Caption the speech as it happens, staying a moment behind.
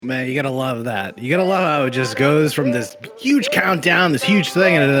Man, you gotta love that. You gotta love how it just goes from this huge countdown, this huge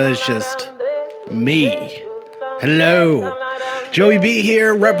thing, and then it's just me. Hello. Joey B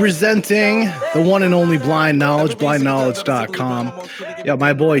here, representing the one and only Blind Knowledge, blindknowledge.com. Yeah,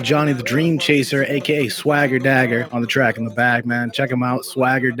 my boy Johnny the Dream Chaser, aka Swagger Dagger, on the track in the back, man. Check him out,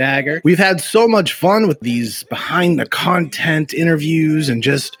 Swagger Dagger. We've had so much fun with these behind the content interviews, and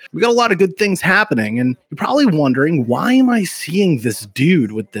just we got a lot of good things happening. And you're probably wondering, why am I seeing this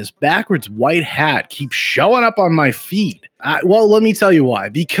dude with this backwards white hat keep showing up on my feed? Well, let me tell you why.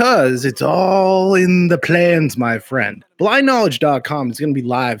 Because it's all in the plans, my friend. Blindknowledge.com is going to be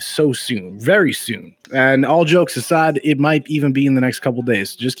live so soon, very soon. And all jokes aside, it might even be in the next couple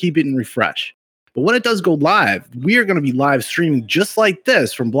days. So just keep it and refresh. But when it does go live, we are going to be live streaming just like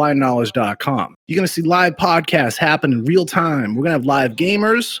this from blindknowledge.com. You're going to see live podcasts happen in real time. We're going to have live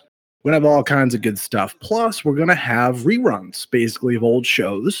gamers. We're going to have all kinds of good stuff. Plus, we're going to have reruns, basically, of old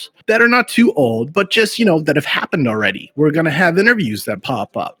shows that are not too old, but just, that have happened already. We're going to have interviews that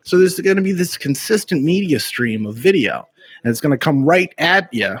pop up. So there's going to be this consistent media stream of video. And it's going to come right at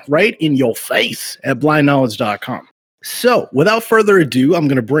you, right in your face at blindknowledge.com. So without further ado, I'm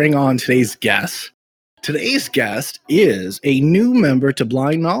going to bring on today's guest. Today's guest is a new member to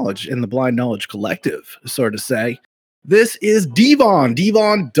Blind Knowledge in the Blind Knowledge Collective, so to say. This is Devon.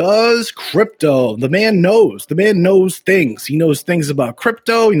 Devon does crypto. The man knows. The man knows things. He knows things about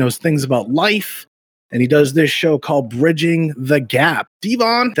crypto. He knows things about life. And he does this show called Bridging the Gap.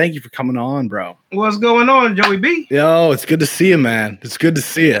 Devon, thank you for coming on, bro. What's going on, Joey B? Yo, it's good to see you, man. It's good to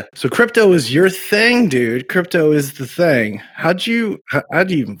see you. So crypto is your thing, dude. Crypto is the thing. How'd you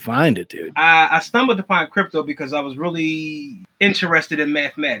even find it, dude? I stumbled upon crypto because I was really interested in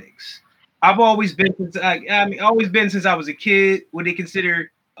mathematics. I've always been since I was a kid, what they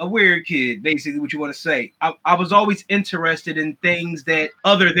consider a weird kid, basically what you want to say. I was always interested in things that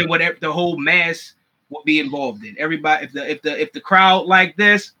other than whatever the whole mass would be involved in. Everybody, if the crowd like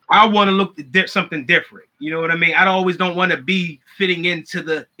this, I want to look at something different. You know what I mean? I always don't want to be fitting into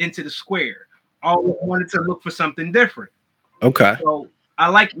the square. I always wanted to look for something different. Okay. So I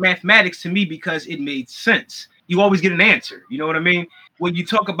like mathematics to me because it made sense. You always get an answer. You know what I mean? When you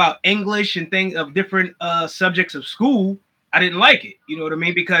talk about English and things of different subjects of school, I didn't like it. You know what I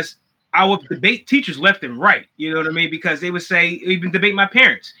mean? Because I would debate teachers left and right. You know what I mean? Because they would say, even debate my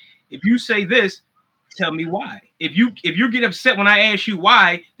parents. If you say this, tell me why. If you get upset when I ask you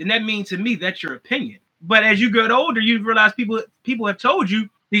why, then that means to me that's your opinion. But as you get older, you realize people have told you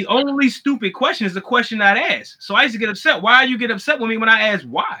the only stupid question is the question I'd ask. So I used to get upset. Why you get upset with me when I ask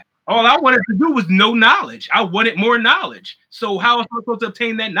why? All I wanted to do was know knowledge. I wanted more knowledge. So how am I supposed to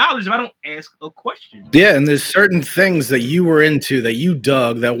obtain that knowledge if I don't ask a question? Yeah, and there's certain things that you were into that you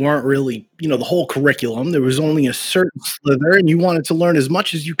dug that weren't really, the whole curriculum. There was only a certain slither, and you wanted to learn as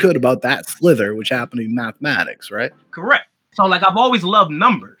much as you could about that slither, which happened to be mathematics, right? Correct. So I've always loved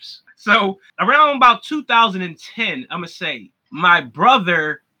numbers. So around about 2010, I'm gonna say my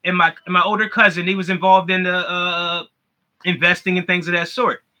brother and my older cousin, he was involved in the investing and things of that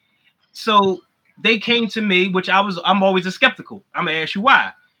sort. So they came to me, which I'm always a skeptical. I'm gonna ask you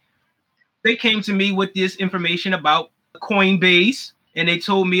why. They came to me with this information about Coinbase, and they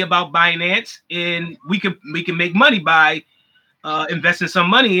told me about Binance, and we can make money by investing some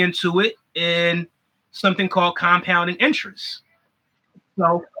money into it in something called compounding interest.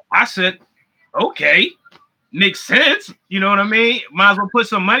 So I said, okay, makes sense. You know what I mean? Might as well put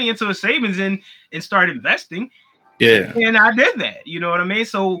some money into a savings and start investing. Yeah. And I did that. You know what I mean?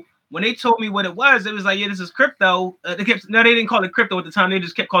 So when they told me what it was like, yeah, this is crypto. They didn't call it crypto at the time. They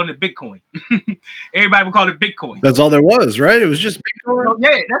just kept calling it Bitcoin. Everybody would call it Bitcoin. That's all there was, right? It was just Bitcoin. So,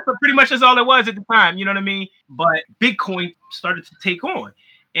 yeah, pretty much all it was at the time. You know what I mean? But Bitcoin started to take on.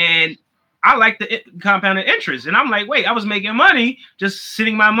 And I like the compounded interest. And I'm like, wait, I was making money just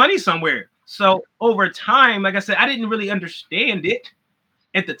sitting my money somewhere. So over time, like I said, I didn't really understand it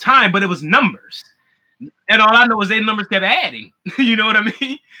at the time, but it was numbers. And all I know is they numbers kept adding. You know what I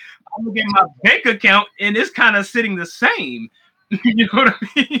mean? I'm looking at my bank account and it's kind of sitting the same. You know what I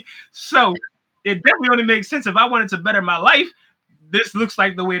mean? So it definitely only makes sense. If I wanted to better my life, this looks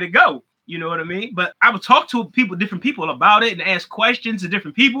like the way to go. You know what I mean? But I would talk to different people about it and ask questions to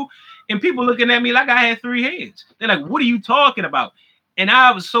different people. And people looking at me like I had three heads. They're like, what are you talking about? And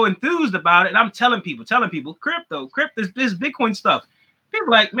I was so enthused about it. And I'm telling people, crypto, this Bitcoin stuff. People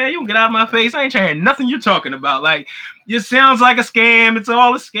like, man, you can get out of my face. I ain't trying to hear nothing you're talking about. Like, it sounds like a scam. It's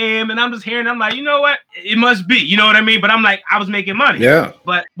all a scam. And I'm just hearing, I'm like, you know what? It must be. You know what I mean? But I'm like, I was making money. Yeah.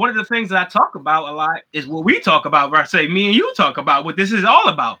 But one of the things that I talk about a lot is what we talk about, where I say me and you talk about, what this is all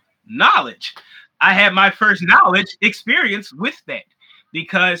about, knowledge. I had my first knowledge experience with that.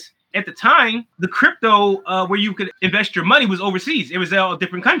 because at the time, the crypto where you could invest your money was overseas. It was all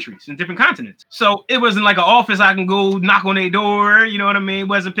different countries and different continents. So it wasn't like an office I can go knock on their door. You know what I mean? It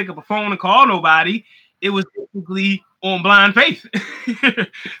wasn't pick up a phone and call nobody. It was typically on blind faith.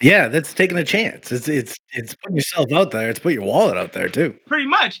 Yeah, that's taking a chance. It's putting yourself out there. It's put your wallet out there too. Pretty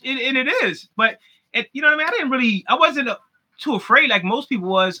much, and it is. But you know what I mean? I wasn't too afraid like most people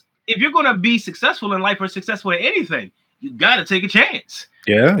was. If you're going to be successful in life or successful at anything, you got to take a chance.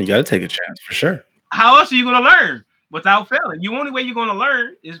 Yeah, you got to take a chance for sure. How else are you going to learn without failing? The only way you're going to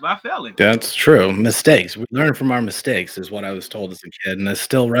learn is by failing. That's true. Mistakes. We learn from our mistakes is what I was told as a kid, and it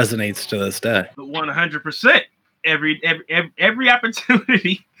still resonates to this day. But 100%. Every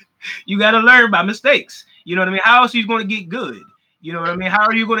opportunity, you got to learn by mistakes. You know what I mean? How else are you going to get good? You know what I mean? How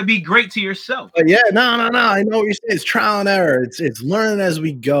are you going to be great to yourself? But yeah, no. I know what you're saying. It's trial and error. It's learning as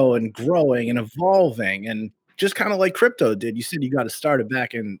we go and growing and evolving, and just kind of like crypto did. You said you got to start it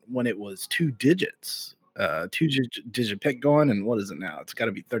back in when it was 2 digits, two-digit Bitcoin, and what is it now? It's got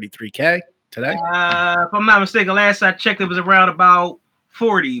to be 33K today. If I'm not mistaken, last I checked, it was around about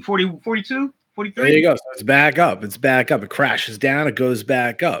 40, 42, 43. There you go. So it's back up. It's back up. It crashes down. It goes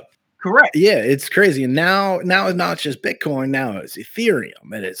back up. Correct. Yeah, it's crazy. And now it's not just Bitcoin. Now it's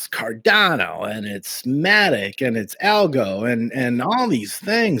Ethereum, and it's Cardano, and it's Matic, and it's Algo, and all these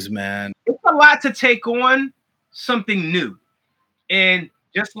things, man. It's a lot to take on something new. And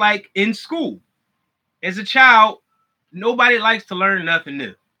just like in school, as a child, nobody likes to learn nothing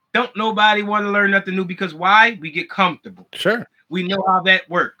new. Don't nobody want to learn nothing new because why? We get comfortable. Sure. We know how that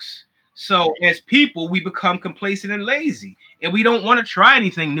works. So as people, we become complacent and lazy, and we don't want to try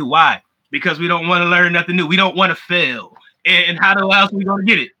anything new. Why? Because we don't want to learn nothing new. We don't want to fail. And how else are we going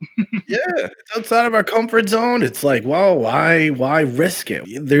to get it? Yeah, it's outside of our comfort zone. It's like, well, why risk it?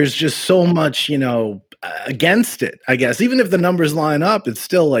 There's just so much, against it, I guess. Even if the numbers line up, it's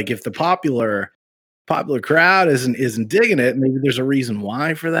still like if the popular crowd isn't digging it, maybe there's a reason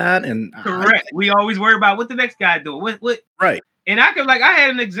why for that. And correct. We always worry about what the next guy doing. What right. And I had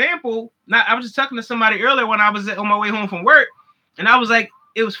an example. I was just talking to somebody earlier when I was on my way home from work, and I was like,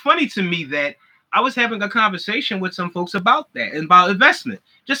 it was funny to me that I was having a conversation with some folks about that and about investment,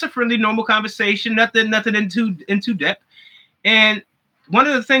 just a friendly, normal conversation, nothing into depth. And one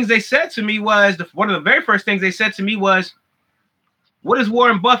of the things they said to me was one of the very first things they said to me was, "What is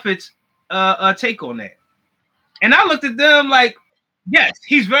Warren Buffett's take on that?" And I looked at them like, yes,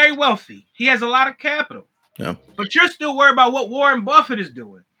 he's very wealthy. He has a lot of capital. Yeah. But you're still worried about what Warren Buffett is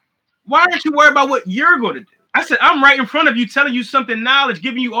doing. Why aren't you worried about what you're going to do? I said, I'm right in front of you, telling you something knowledge,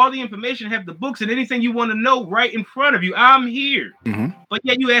 giving you all the information, have the books and anything you want to know right in front of you. I'm here. Mm-hmm. But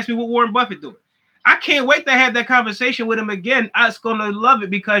yet you asked me what Warren Buffett doing. I can't wait to have that conversation with him again. I was going to love it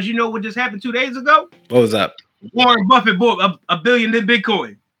because you know what just happened 2 days ago? What was that? Warren Buffett bought a billion in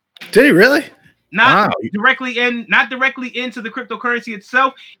Bitcoin. Did he really? Not directly into the cryptocurrency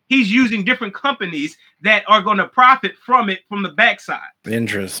itself. He's using different companies that are going to profit from it from the backside.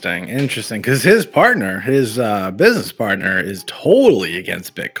 Interesting. Because his business partner is totally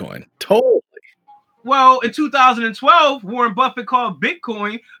against Bitcoin. Totally. Well, in 2012, Warren Buffett called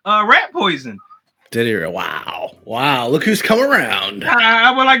Bitcoin rat poison. Did he? Wow. Look who's come around. I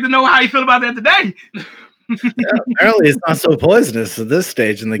would like to know how you feel about that today. Yeah, apparently it's not so poisonous at this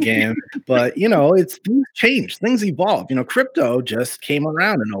stage in the game, but it's things change, things evolve. Crypto just came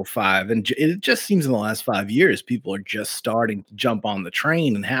around in 2005, and it just seems in the last 5 years people are just starting to jump on the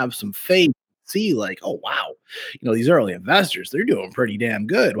train and have some faith. See, like, oh wow, these early investors, they're doing pretty damn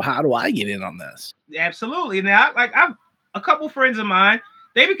good. Well, how do I get in on this? Absolutely. Now, I've a couple friends of mine,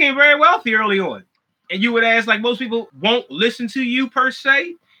 they became very wealthy early on, and you would ask, like, most people won't listen to you per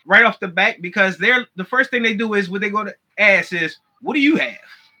se right off the bat, because the first thing they do is what they go to ask is, what do you have?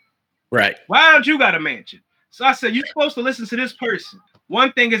 Right. Why don't you got a mansion? So I said, you're supposed to listen to this person.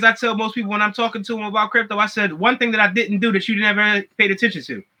 One thing is I tell most people when I'm talking to them about crypto, I said, one thing that I didn't do that you never paid attention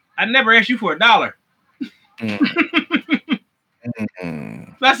to. I never asked you for $1. So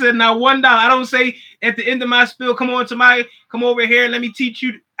I said, now $1. I don't say at the end of my spiel, come over here and let me teach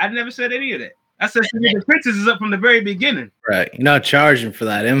you. I never said any of that. I said the princess is up from the very beginning. Right. You're not charging for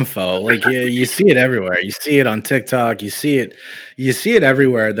that info. Like you see it everywhere. You see it on TikTok. You see it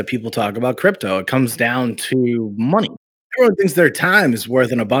everywhere that people talk about crypto. It comes down to money. Everyone thinks their time is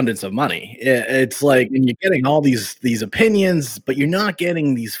worth an abundance of money. It's like, and you're getting all these opinions, but you're not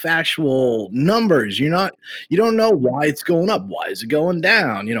getting these factual numbers. You don't know why it's going up. Why is it going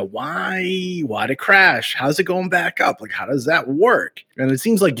down? Why did it crash? How's it going back up? Like, how does that work? And it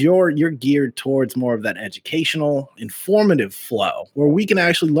seems like you're geared towards more of that educational, informative flow where we can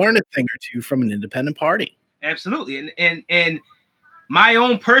actually learn a thing or two from an independent party. Absolutely. And My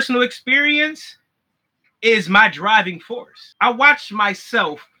own personal experience is my driving force. I watch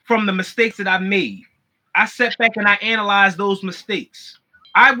myself from the mistakes that I made. I sat back and I analyzed those mistakes.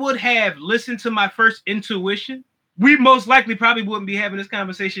 I would have listened to my first intuition. We most likely probably wouldn't be having this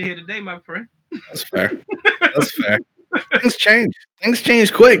conversation here today, my friend. That's fair. That's fair. Things change. Things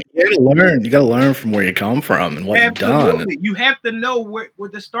change quick. You gotta learn. You gotta learn from where you come from and what Absolutely. you've done. You have to know where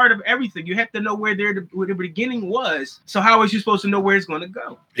the start of everything. You have to know where the beginning was. So how is you supposed to know where it's going to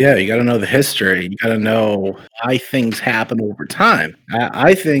go? Yeah, you gotta know the history. You gotta know why things happen over time.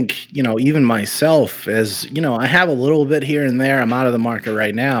 I think, even myself, as I have a little bit here and there. I'm out of the market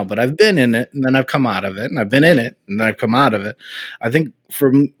right now, but I've been in it and then I've come out of it, and I've been in it and then I've come out of it. I think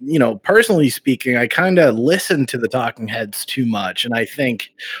from, personally speaking, I kind of listen to the talking heads too much, and I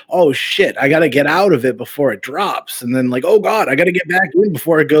think, oh shit, I got to get out of it before it drops. And then, like, oh God, I got to get back in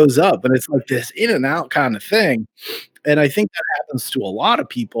before it goes up. And it's like this in and out kind of thing. And I think that happens to a lot of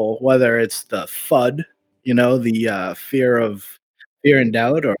people, whether it's the FUD, the fear and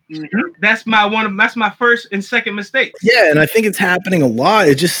doubt, or that's my first and second mistakes. yeah. And I think it's happening a lot.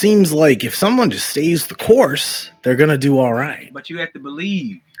 It just seems like if someone just stays the course, they're going to do all right. But you have to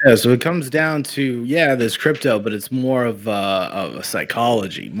believe. Yeah, so it comes down to, there's crypto, but it's more of a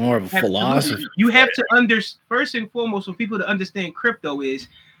psychology, more of a philosophy. You have to first and foremost, for people to understand crypto is,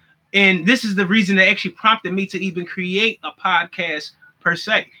 and this is the reason that actually prompted me to even create a podcast per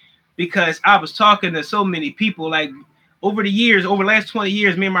se, because I was talking to so many people. Like over the last 20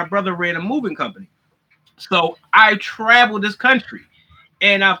 years, me and my brother ran a moving company. So I traveled this country.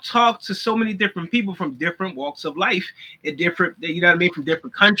 And I've talked to so many different people from different walks of life, and different, from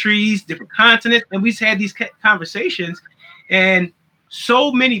different countries, different continents. And we've had these conversations, and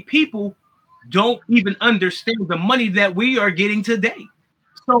so many people don't even understand the money that we are getting today.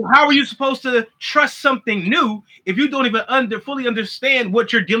 So how are you supposed to trust something new if you don't even fully understand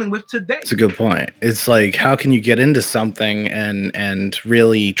what you're dealing with today? That's a good point. It's like, how can you get into something and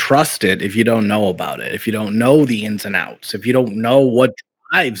really trust it if you don't know about it, if you don't know the ins and outs, if you don't know what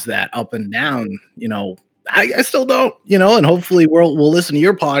drives that up and down? I still don't, and hopefully we'll listen to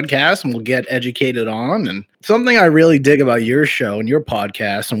your podcast and we'll get educated on. And something I really dig about your show and your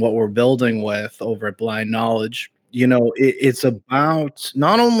podcast and what we're building with over at Blind Knowledge, it's about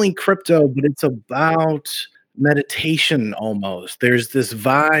not only crypto, but it's about meditation almost. There's this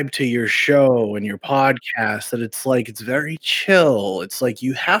vibe to your show and your podcast that it's like, it's very chill. It's like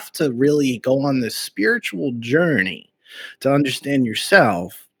you have to really go on this spiritual journey to understand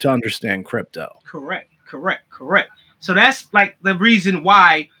yourself, to understand crypto. Correct. So that's like the reason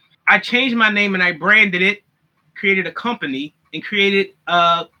why I changed my name and I branded it, created a company, and created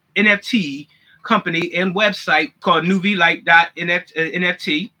a NFT company and website called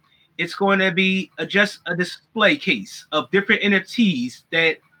newvlight.nft. It's going to be just a display case of different NFTs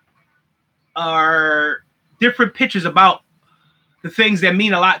that are different pictures about the things that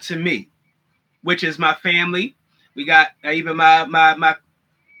mean a lot to me, which is my family. We got even my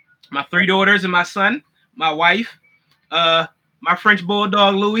 3 daughters and my son, my wife, my French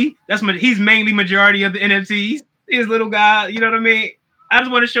bulldog Louis. He's mainly majority of the NFTs. His little guy, you know what I mean? I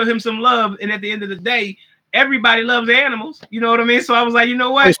just want to show him some love. And at the end of the day, everybody loves animals. You know what I mean? So I was like, you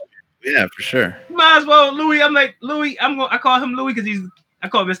know what? Yeah, for sure. Might as well, Louis. I'm like, Louis, I call him Louis because I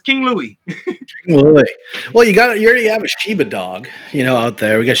call him King Louis. King Louis. Well, you already have a Shiba dog, out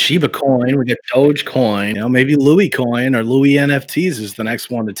there. We got Shiba Coin, we got Doge Coin, maybe Louis Coin or Louis NFTs is the next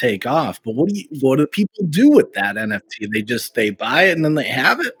one to take off. But what do people do with that NFT? They buy it and then they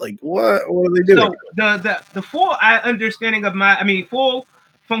have it? Like what do they do? So the full understanding of full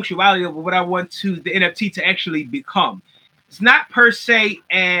functionality of what I want the NFT to actually become. It's not per se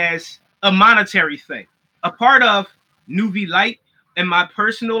as a monetary thing. A part of New V Light in my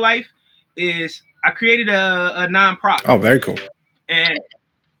personal life is I created a nonprofit. Oh, very cool. And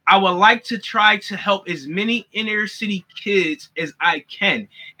I would like to try to help as many inner city kids as I can.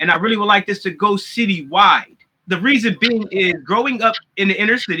 And I really would like this to go citywide. The reason being is growing up in the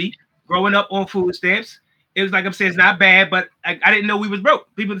inner city, growing up on food stamps, it was like I'm saying, it's not bad, but I didn't know we was broke.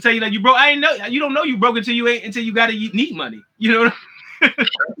 People tell you like you broke. I didn't know. You don't know you broke until you got to need money. You know.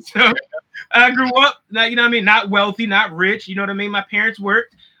 So I grew up, not wealthy, not rich. You know what I mean? My parents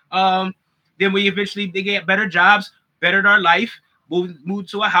worked. Then they get better jobs, bettered our life, moved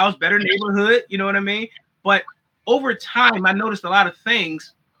to a house, better neighborhood. You know what I mean? But over time, I noticed a lot of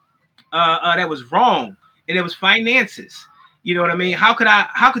things that was wrong, and it was finances. You know what I mean? How come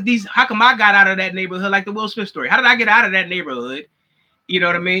I got out of that neighborhood like the Will Smith story? How did I get out of that neighborhood? You know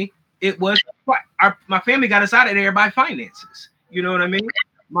what I mean? It was my family got us out of there by finances. You know what I mean?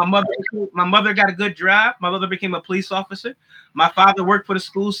 My mother got a good job. My mother became a police officer. My father worked for the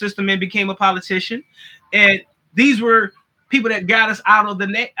school system and became a politician. And these were people that got us out of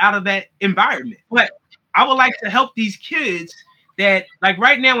that environment. But I would like to help these kids that, like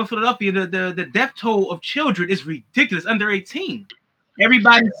right now in Philadelphia, the death toll of children is ridiculous under 18.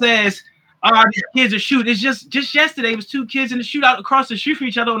 Everybody says, "Oh, these kids are shooting." It's just yesterday, it was two kids in the shootout across the street from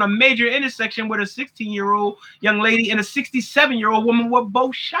each other on a major intersection where a 16-year-old young lady and a 67-year-old woman were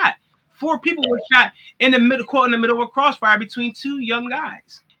both shot. 4 people were shot in the middle, caught in the middle of a crossfire between 2 young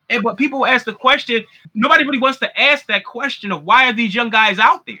guys. But people ask the question, nobody really wants to ask that question of why are these young guys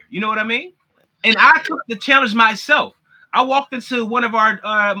out there? You know what I mean? And I took the challenge myself. I walked into one of our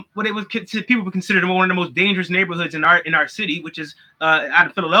what it was people would consider one of the most dangerous neighborhoods in our city, which is out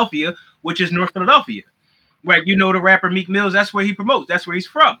of Philadelphia, which is North Philadelphia. Right, you know the rapper Meek Mills. That's where he promotes. That's where he's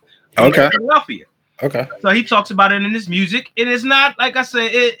from. Okay, Philadelphia. Okay. So he talks about it in his music. It is not, like I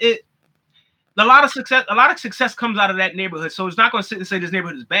said, a lot of success comes out of that neighborhood. So it's not going to sit and say this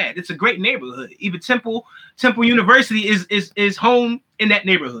neighborhood is bad. It's a great neighborhood. Even Temple University is home in that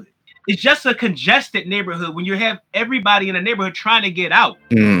neighborhood. It's just a congested neighborhood when you have everybody in a neighborhood trying to get out.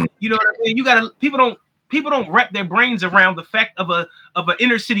 You know what I mean? You gotta people don't wrap their brains around the fact of an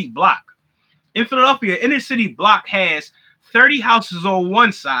inner city block. In Philadelphia, inner city block has 30 houses on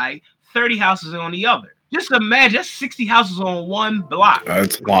one side, 30 houses on the other. Just imagine, that's 60 houses on one block.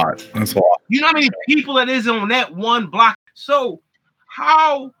 That's a lot. That's a lot. You know how many people it is on that one block? So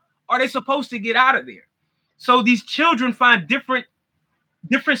how are they supposed to get out of there? So these children find different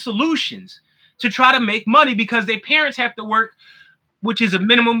solutions to try to make money because their parents have to work, which is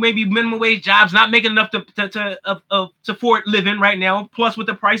minimum wage jobs, not making enough to afford living right now. Plus, with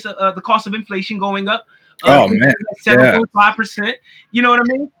the price of the cost of inflation going up, 7.5%. You know what I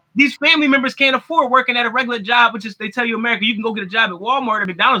mean? These family members can't afford working at a regular job, which is they tell you America you can go get a job at Walmart or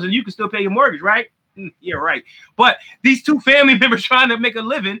McDonald's and you can still pay your mortgage, right? Yeah, right. But these two family members trying to make a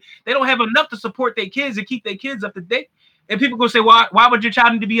living, they don't have enough to support their kids and keep their kids up to date. And people go say, why would your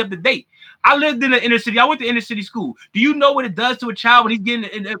child need to be up to date? I lived in the inner city. I went to inner city school. Do you know what it does to a child when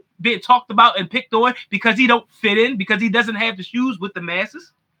he's being talked about and picked on because he don't fit in, because he doesn't have the shoes with the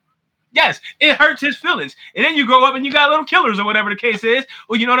masses? Yes, it hurts his feelings. And then you grow up and you got little killers or whatever the case is.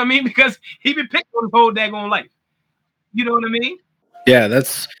 Well, you know what I mean? Because he been picked on his whole daggone life. You know what I mean? Yeah,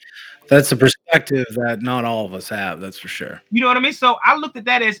 that's a perspective that not all of us have. That's for sure. You know what I mean? So I looked at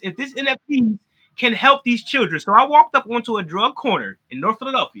that as if this NFT can help these children. So I walked up onto a drug corner in North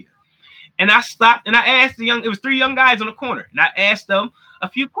Philadelphia, and I stopped and I asked it was 3 young guys on the corner, and I asked them a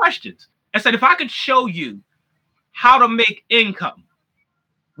few questions. I said, if I could show you how to make income,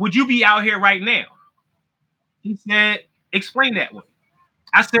 would you be out here right now? He said, explain that one.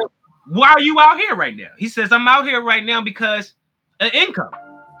 I said, why are you out here right now? He says, I'm out here right now because of income.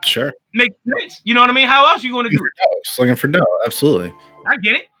 Sure. Makes sense. You know what I mean? How else are you going to do it? Just looking for dough. Absolutely. I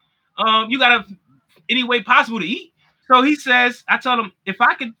get it. You got to any way possible to eat. So he says, I told him, if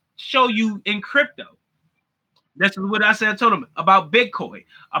I could show you in crypto, that's what I said. I told him about Bitcoin,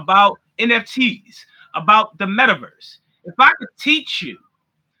 about NFTs, about the metaverse. If I could teach you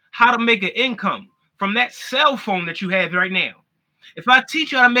how to make an income from that cell phone that you have right now, if I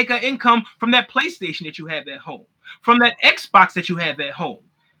teach you how to make an income from that PlayStation that you have at home, from that Xbox that you have at home,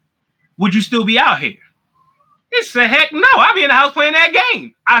 would you still be out here? He said, heck no, I'll be in the house playing that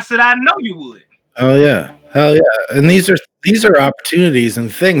game. I said, I know you would. Oh yeah, hell yeah! And these are opportunities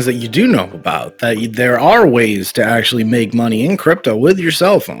and things that you do know about. There are ways to actually make money in crypto with your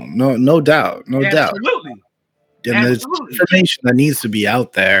cell phone. No doubt, no doubt. Absolutely. And there's information that needs to be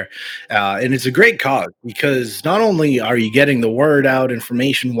out there, and it's a great cause because not only are you getting the word out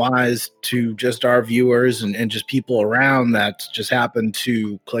information-wise to just our viewers and just people around that just happen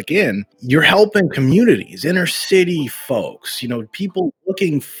to click in, you're helping communities, inner city folks, people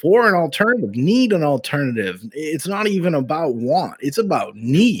looking for an alternative, need an alternative. It's not even about want; it's about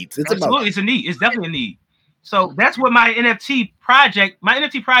needs. It's a need. It's definitely a need. So that's what my NFT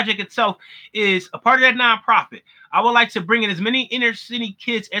project itself is a part of that nonprofit. I would like to bring in as many inner city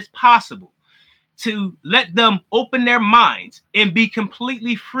kids as possible to let them open their minds and be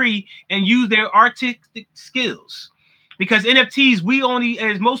completely free and use their artistic skills. Because NFTs, we only,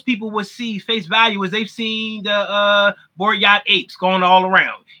 as most people would see face value, as they've seen the Bored Yacht Apes going all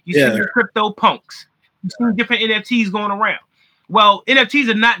around. You see the crypto punks. You see different NFTs going around. Well, NFTs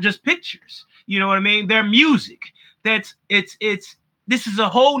are not just pictures. You know what I mean? They're music. This is a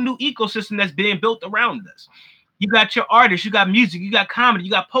whole new ecosystem that's being built around us. You got your artists, you got music, you got comedy,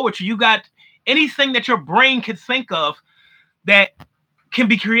 you got poetry, you got anything that your brain could think of that can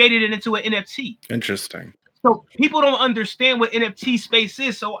be created into an NFT. Interesting. So people don't understand what NFT space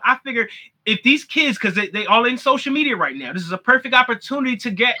is. So I figure if these kids, because they all in social media right now, this is a perfect opportunity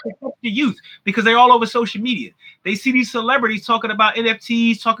to get the youth because they're all over social media. They see these celebrities talking about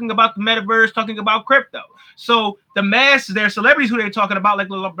NFTs, talking about the metaverse, talking about crypto. So the masses, they're celebrities who they're talking about, like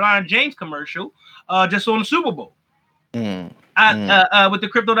the LeBron James commercial, just on the Super Bowl. With the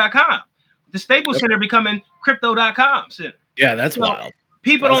crypto.com. The Staples Center becoming crypto.com center. Yeah, that's wild.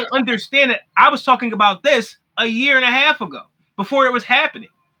 People don't understand it. I was talking about this a year and a half ago before it was happening.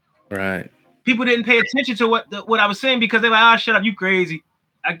 Right. People didn't pay attention to what I was saying because they're like, "Oh, shut up, you crazy."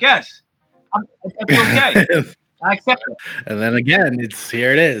 I guess that's okay. I accept it. And then again,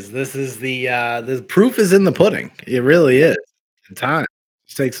 here it is. This is the proof is in the pudding. It really is. Time.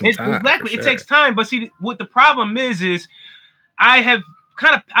 It takes some time. Exactly. It takes time. But see, what the problem is I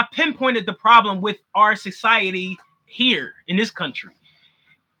pinpointed the problem with our society here in this country.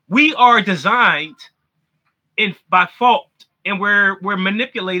 We are designed by fault, and we're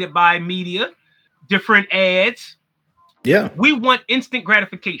manipulated by media, different ads. Yeah. We want instant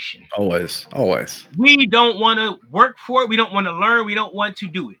gratification. Always. We don't want to work for it. We don't want to learn. We don't want to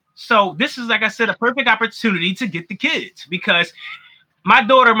do it. So this is, like I said, a perfect opportunity to get the kids, because my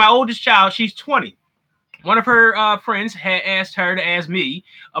daughter, my oldest child, she's 20. One of her friends had asked her to ask me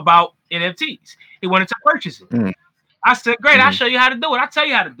about NFTs. He wanted to purchase it. I said, great, I'll show you how to do it. I'll tell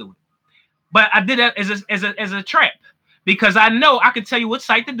you how to do it. But I did that as a trap, because I know I can tell you what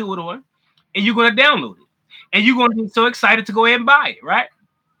site to do it on, and you're going to download it. And you're going to be so excited to go ahead and buy it, right?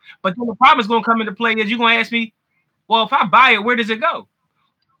 But then the problem is going to come into play is you're going to ask me, well, if I buy it, where does it go?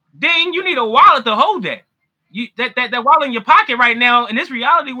 Then you need a wallet to hold that. That wallet in your pocket right now in this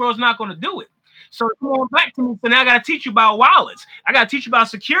reality world is not going to do it. So you're going back to me. So now I got to teach you about wallets. I got to teach you about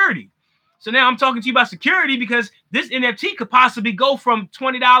security. So now I'm talking to you about security, because this NFT could possibly go from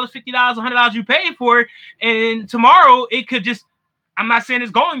 $20, $50, $100 you paid for it, and tomorrow it could just, I'm not saying it's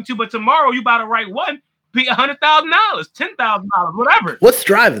going to, but tomorrow you buy the right one, be $100,000, $10,000, whatever. What's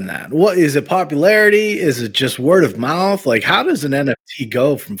driving that? What is it? Popularity? Is it just word of mouth? Like, how does an NFT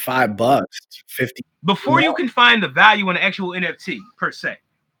go from $5 to 50? Before you can find the value in an actual NFT per se,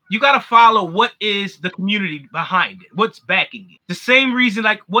 you got to follow what is the community behind it, what's backing it. The same reason,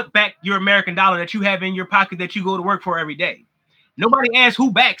 like what backed your American dollar that you have in your pocket that you go to work for every day. Nobody asks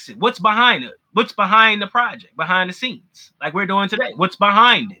who backs it, what's behind it, what's behind the project, behind the scenes, like we're doing today, what's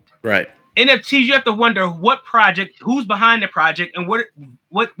behind it. Right. NFTs, you have to wonder what project, who's behind the project, and what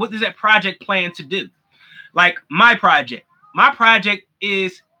does that project plan to do? Like my project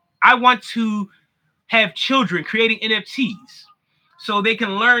is I want to have children creating NFTs, so they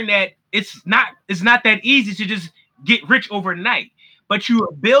can learn that it's not that easy to just get rich overnight, but you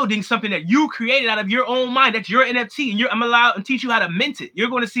are building something that you created out of your own mind. That's your NFT, and I'm allowed to teach you how to mint it. You're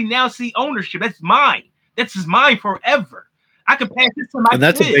going to see ownership. That's mine. This is mine forever. I can pass this to my And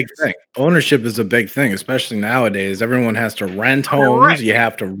that's kids. a big thing. Ownership is a big thing, especially nowadays. Everyone has to rent homes. You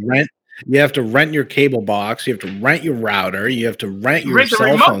have to rent. You have to rent your cable box. You have to rent your router. You have to rent your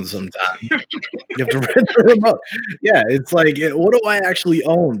cell phone sometimes. You have to rent the remote. Yeah, it's like, what do I actually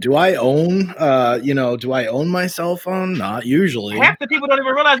own? Do I own, do I own my cell phone? Not usually. Half the people don't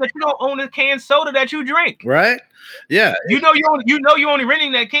even realize that you don't own the canned soda that you drink. Right? Yeah. You're only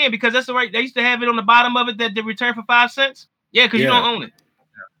renting that can because that's the right. They used to have it on the bottom of it that they return for 5 cents. Yeah, because you don't own it.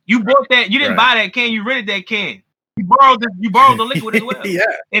 You bought that. You didn't buy that can. You rented that can. You borrowed the liquid as well. Yeah.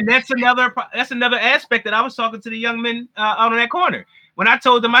 And that's another aspect that I was talking to the young men out on that corner. When I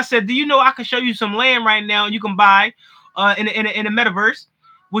told them, I said, do you know I can show you some land right now and you can buy in a metaverse,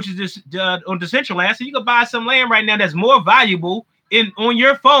 which is just on Decentraland. So you can buy some land right now that's more valuable on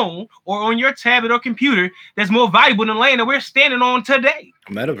your phone or on your tablet or computer, that's more valuable than the land that we're standing on today.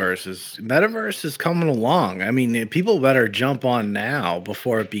 Metaverse is coming along. I mean, people better jump on now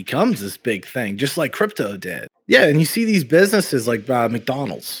before it becomes this big thing, just like crypto did. Yeah, and you see these businesses like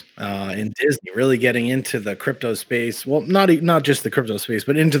McDonald's and Disney really getting into the crypto space. Well, not just the crypto space,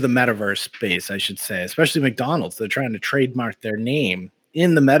 but into the metaverse space, I should say. Especially McDonald's, they're trying to trademark their name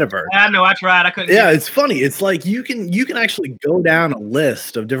in the metaverse. I know, I tried. I couldn't. Yeah, it's funny. It's like you can actually go down a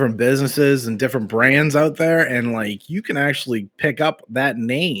list of different businesses and different brands out there, and like you can actually pick up that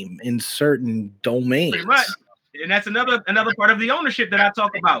name in certain domains. Pretty much. And that's another part of the ownership that I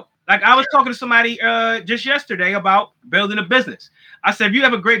talk about. Like I was talking to somebody just yesterday about building a business. I said, if you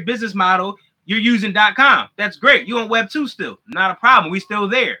have a great business model, you're using .com. That's great. You on Web2 still, not a problem. We still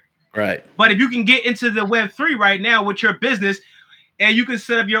there. Right. But if you can get into the Web3 right now with your business, and you can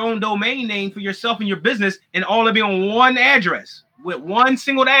set up your own domain name for yourself and your business, and all of it on one address, with one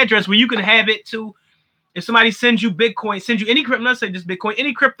single address where you can have it to, if somebody sends you Bitcoin, sends you any crypto, let's say just Bitcoin,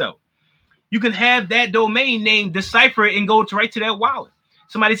 any crypto, You can have that domain name, decipher it, and go right to that wallet.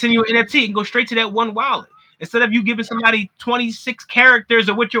 Somebody send you an NFT and go straight to that one wallet. Instead of you giving somebody 26 characters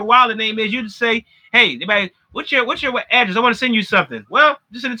of what your wallet name is, you just say, hey, they're like, what's your address? I want to send you something. Well,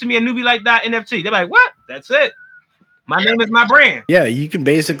 just send it to me at newbielight.nft. They're like, what? That's it. My name is my brand. Yeah, you can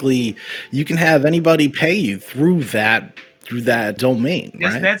have anybody pay you through that domain.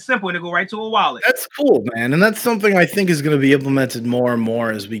 It's right? that simple, and it go right to a wallet. That's cool, man. And that's something I think is going to be implemented more and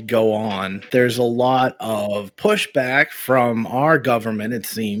more as we go on. There's a lot of pushback from our government, it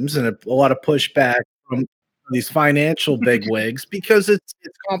seems, and a lot of pushback from these financial bigwigs because it's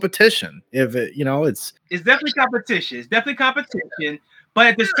competition. If it, it's definitely competition. It's definitely competition, but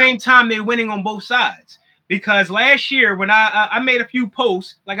at the same time, they're winning on both sides. Because last year, when I made a few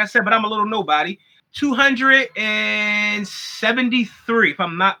posts, like I said, but I'm a little nobody. 273, if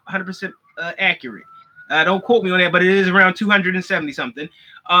I'm not 100% accurate. Don't quote me on that, but it is around 270 something.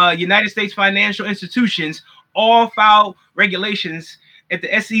 United States financial institutions all filed regulations at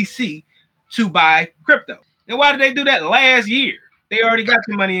the SEC to buy crypto. And why did they do that last year? They already got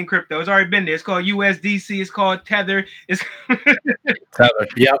some money in crypto. It's already been there. It's called USDC. It's called Tether. It's Tether.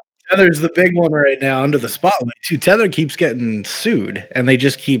 Yep. Tether's the big one right now under the spotlight too. Tether keeps getting sued, and they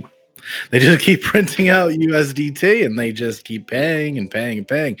just keep printing out USDT, and they just keep paying and paying and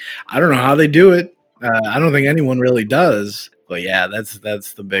paying. I don't know how they do it. I don't think anyone really does. But yeah,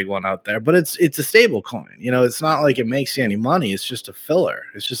 that's the big one out there. But it's a stable coin. It's not like it makes you any money. It's just a filler.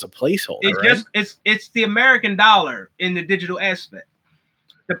 It's just a placeholder. It's the American dollar in the digital aspect.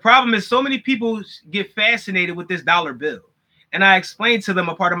 The problem is so many people get fascinated with this dollar bill. And I explained to them,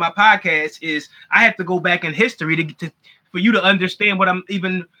 a part of my podcast is I have to go back in history for you to understand what I'm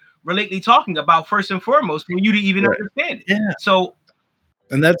even relatedly talking about first and foremost, for you to even understand it. Yeah. So,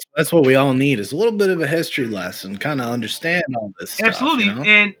 and that's what we all need, is a little bit of a history lesson, kind of understand all this stuff.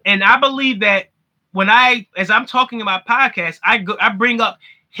 Absolutely. And I believe that as I'm talking about podcasts, I bring up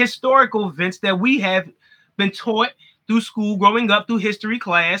historical events that we have been taught through school, growing up, through history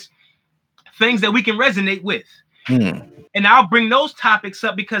class, things that we can resonate with. And I'll bring those topics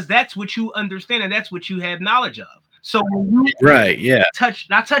up because that's what you understand and that's what you have knowledge of. So when you I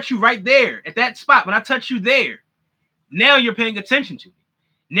touch you right there at that spot. When I touch you there, now you're paying attention to me.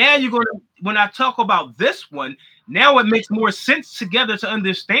 Now you're going to, when I talk about this one, now it makes more sense together to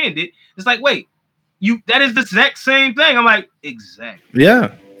understand it. It's like, wait, that is the exact same thing. I'm like, exactly.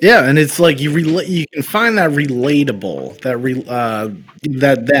 Yeah. Yeah, and it's like you can find that relatable,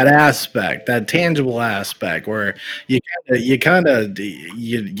 that aspect, that tangible aspect where you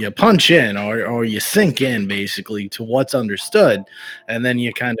punch in or you sink in basically to what's understood, and then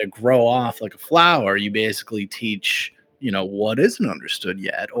you kind of grow off like a flower. You basically teach what isn't understood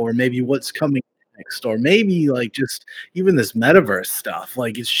yet, or maybe what's coming next, or maybe like just even this metaverse stuff.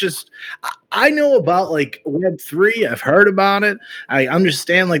 Like, it's just, I know about like Web3. I've heard about it. I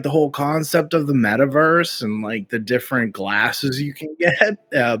understand like the whole concept of the metaverse and like the different glasses you can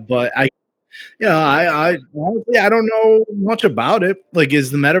get. But I honestly, I don't know much about it. Like,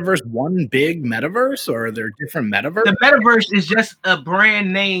 is the metaverse one big metaverse, or are there different metaverse? The metaverse is just a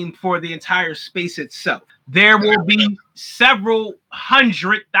brand name for the entire space itself. There will be several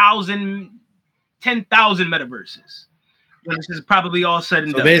 100,000, 10,000 metaverses. This is probably all said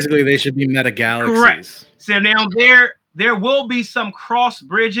and done. So basically, they should be meta galaxies. Correct. So now there will be some cross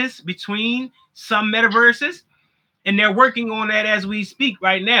bridges between some metaverses, and they're working on that as we speak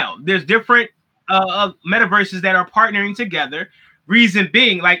right now. There's different metaverses that are partnering together. Reason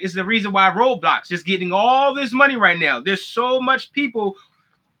being, like, it's the reason why Roblox is getting all this money right now. There's so much people.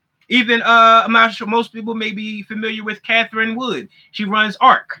 Even I'm not sure most people may be familiar with Catherine Wood. She runs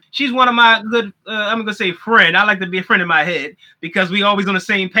ARC. She's one of my good, I'm gonna say friend. I like to be a friend in my head because we always on the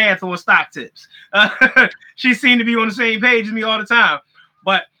same path on stock tips. She seemed to be on the same page as me all the time.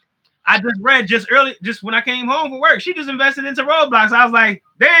 But I just read just when I came home from work, she just invested into Roblox. I was like,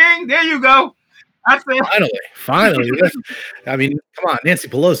 dang, there you go. I said, finally. I mean, come on, Nancy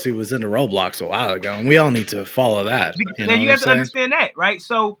Pelosi was into Roblox a while ago, and we all need to follow that. You have to understand that, right?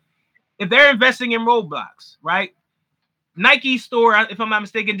 So if they're investing in Roblox, right? Nike store, if I'm not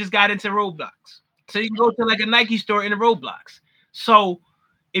mistaken, just got into Roblox. So you can go to like a Nike store in a Roblox. So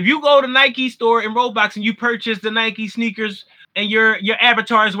if you go to Nike store in Roblox and you purchase the Nike sneakers and your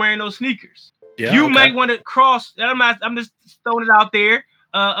avatar is wearing those sneakers, you might want to cross. I'm just throwing it out there.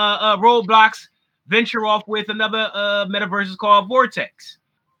 Roblox venture off with another metaverse called Vortex.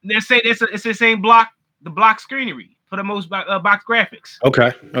 They say it's the same block, the block screenery for the most box graphics.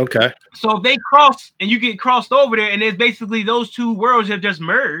 Okay. So if they cross and you get crossed over there, and there's basically those two worlds have just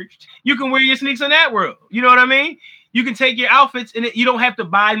merged, you can wear your sneaks in that world. You know what I mean? You can take your outfits and you don't have to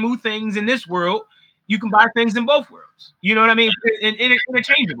buy new things in this world. You can buy things in both worlds. You know what I mean? And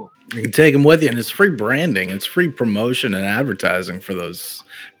interchangeable. You can take them with you, and it's free branding. It's free promotion and advertising for those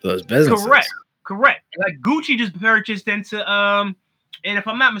businesses. Correct. Like Gucci just purchased into and if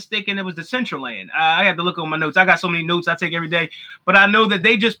I'm not mistaken, it was the Decentraland. I have to look on my notes. I got so many notes I take every day, but I know that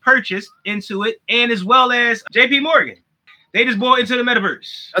they just purchased into it, and as well as JP Morgan. They just bought into the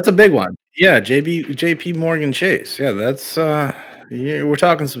metaverse. That's a big one. Yeah, JP Morgan Chase. Yeah, that's we're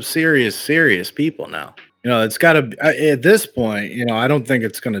talking some serious people now. You know, it's got to at this point. You know, I don't think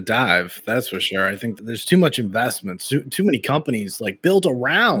it's going to dive. That's for sure. I think there's too much investment, too many companies like built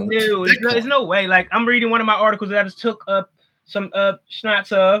around. Dude, there's no way. Like I'm reading one of my articles that I just took some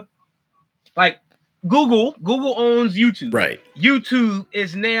shots of, like Google owns YouTube. Right. YouTube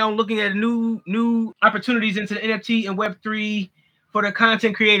is now looking at new opportunities into the NFT and Web3 for the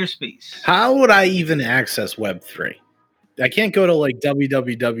content creator space. How would I even access Web3? I can't go to like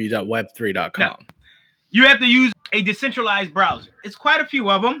www.web3.com. No. You have to use a decentralized browser. It's quite a few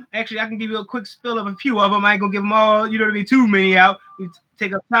of them. Actually, I can give you a quick spill of a few of them. I ain't gonna give them all, you know what I mean, too many out. We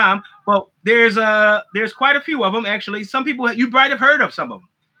take up time. But there's quite a few of them, actually. Some people, you might have heard of some of them.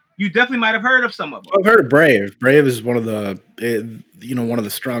 You definitely might have heard of some of them. I've heard of Brave. Brave is one of the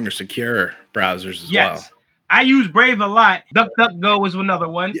stronger secure browsers as well. I use Brave a lot. DuckDuckGo is another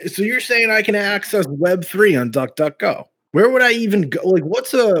one. So you're saying I can access Web3 on DuckDuckGo? Where would I even go? Like,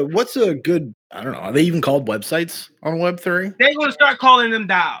 what's a good, I don't know, are they even called websites on Web3? They're going to start calling them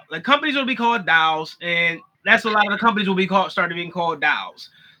DAOs. Like, companies will be called DAOs, and that's a lot of the companies will be started being called DAOs.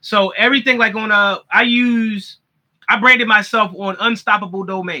 So everything like on I branded myself on Unstoppable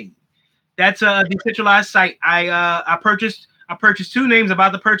Domain. That's a decentralized site. I purchased 2 names,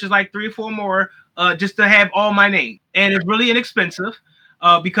 about to purchase like 3 or 4 more, just to have all my name. And it's really inexpensive,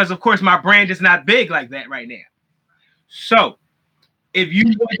 because of course my brand is not big like that right now. So if you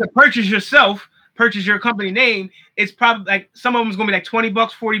want to purchase your company name, it's probably like some of them is going to be like $20,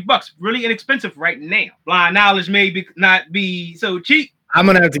 $40, really inexpensive right now. Blind Knowledge may not be so cheap. I'm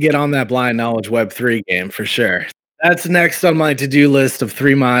going to have to get on that Blind Knowledge Web3 game for sure. That's next on my to-do list of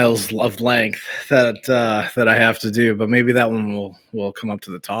 3 miles of length that I have to do, but maybe that one will come up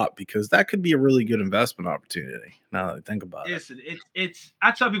to the top, because that could be a really good investment opportunity. Now that I think about it. Listen,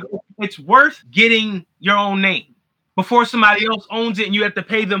 I tell people it's worth getting your own name before somebody else owns it and you have to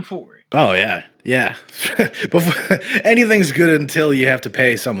pay them for it. Oh yeah. Before, anything's good until you have to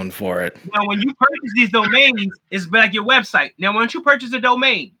pay someone for it. Now, when you purchase these domains, it's like your website. Now, once you purchase a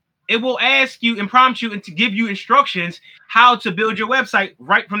domain, it will ask you and prompt you and to give you instructions how to build your website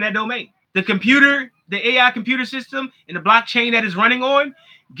right from that domain. The AI computer system and the blockchain that is running on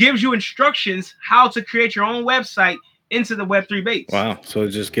gives you instructions how to create your own website into the Web3 base. Wow. So it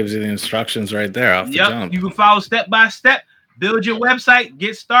just gives you the instructions right there off the jump. You can follow step by step, build your website,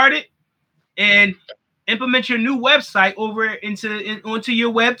 get started, and implement your new website over onto your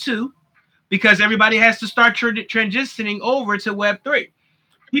Web 2, because everybody has to start transitioning over to Web 3.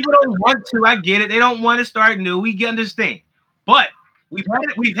 People don't want to. I get it. They don't want to start new. We understand. But we've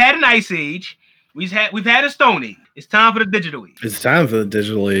had an ice age. We've had a stone age. It's time for the digital age. It's time for the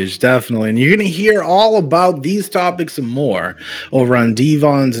digital age, definitely. And you're going to hear all about these topics and more over on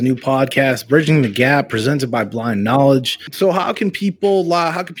Devon's new podcast, Bridging the Gap, presented by Blind Knowledge. So how can people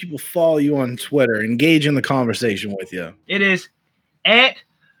follow you on Twitter, engage in the conversation with you? It is at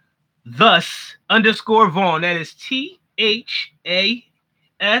 @thus_Vaughan. That is THAS_VAUN.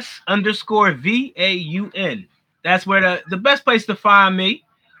 That's where the best place to find me,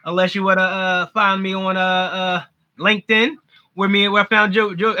 unless you want to find me on LinkedIn, where I found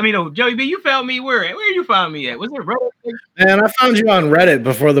Joey B. You found me where you found me at? Was it Reddit? Man, I found you on Reddit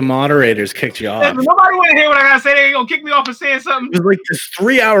before the moderators kicked you off. Nobody want to hear what I gotta say. They ain't gonna kick me off for saying something. It was like this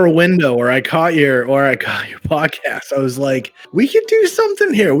 3-hour window where I caught your podcast. I was like, we could do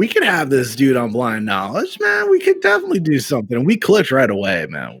something here. We could have this dude on Blind Knowledge, man. We could definitely do something. And we clicked right away,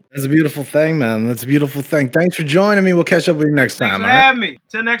 man. That's a beautiful thing, man. That's a beautiful thing. Thanks for joining me. We'll catch up with you next time. Thanks for having me.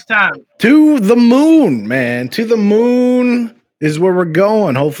 Till next time. To the moon, man. To the moon is where we're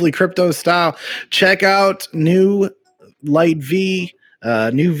going. Hopefully crypto style. Check out new Light V,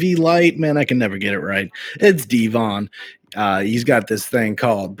 new V Light. Man, I can never get it right. It's Devon. He's got this thing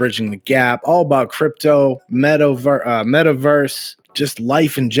called Bridging the Gap, all about crypto, metaverse, just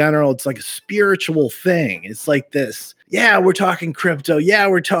life in general. It's like a spiritual thing. It's like this. Yeah, we're talking crypto. Yeah,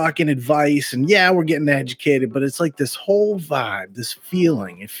 we're talking advice. And yeah, we're getting educated. But it's like this whole vibe, this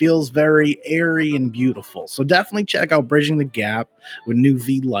feeling. It feels very airy and beautiful. So definitely check out Bridging the Gap with New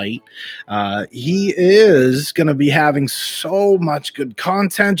V Light. He is going to be having so much good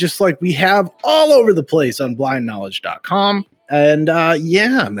content, just like we have all over the place on blindknowledge.com. And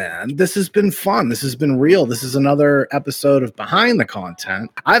yeah, man, this has been fun. This has been real. This is another episode of Behind the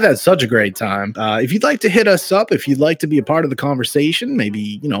Content. I've had such a great time. If you'd like to hit us up, if you'd like to be a part of the conversation,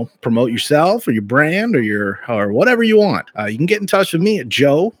 maybe, promote yourself or your brand or whatever you want, you can get in touch with me at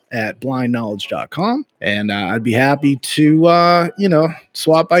joe@blindknowledge.com. And I'd be happy to,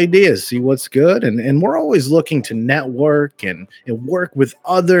 swap ideas, see what's good. And we're always looking to network and work with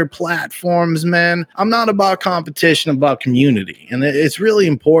other platforms, man. I'm not about competition, I'm about community. And it's really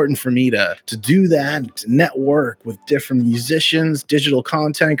important for me to do that, to network with different musicians, digital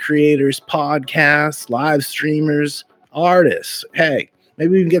content creators, podcasts, live streamers, artists. Hey,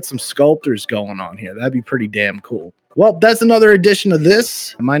 maybe we can get some sculptors going on here. That'd be pretty damn cool. Well, that's another edition of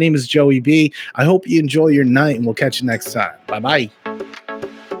this. My name is Joey B. I hope you enjoy your night, and we'll catch you next time. Bye-bye.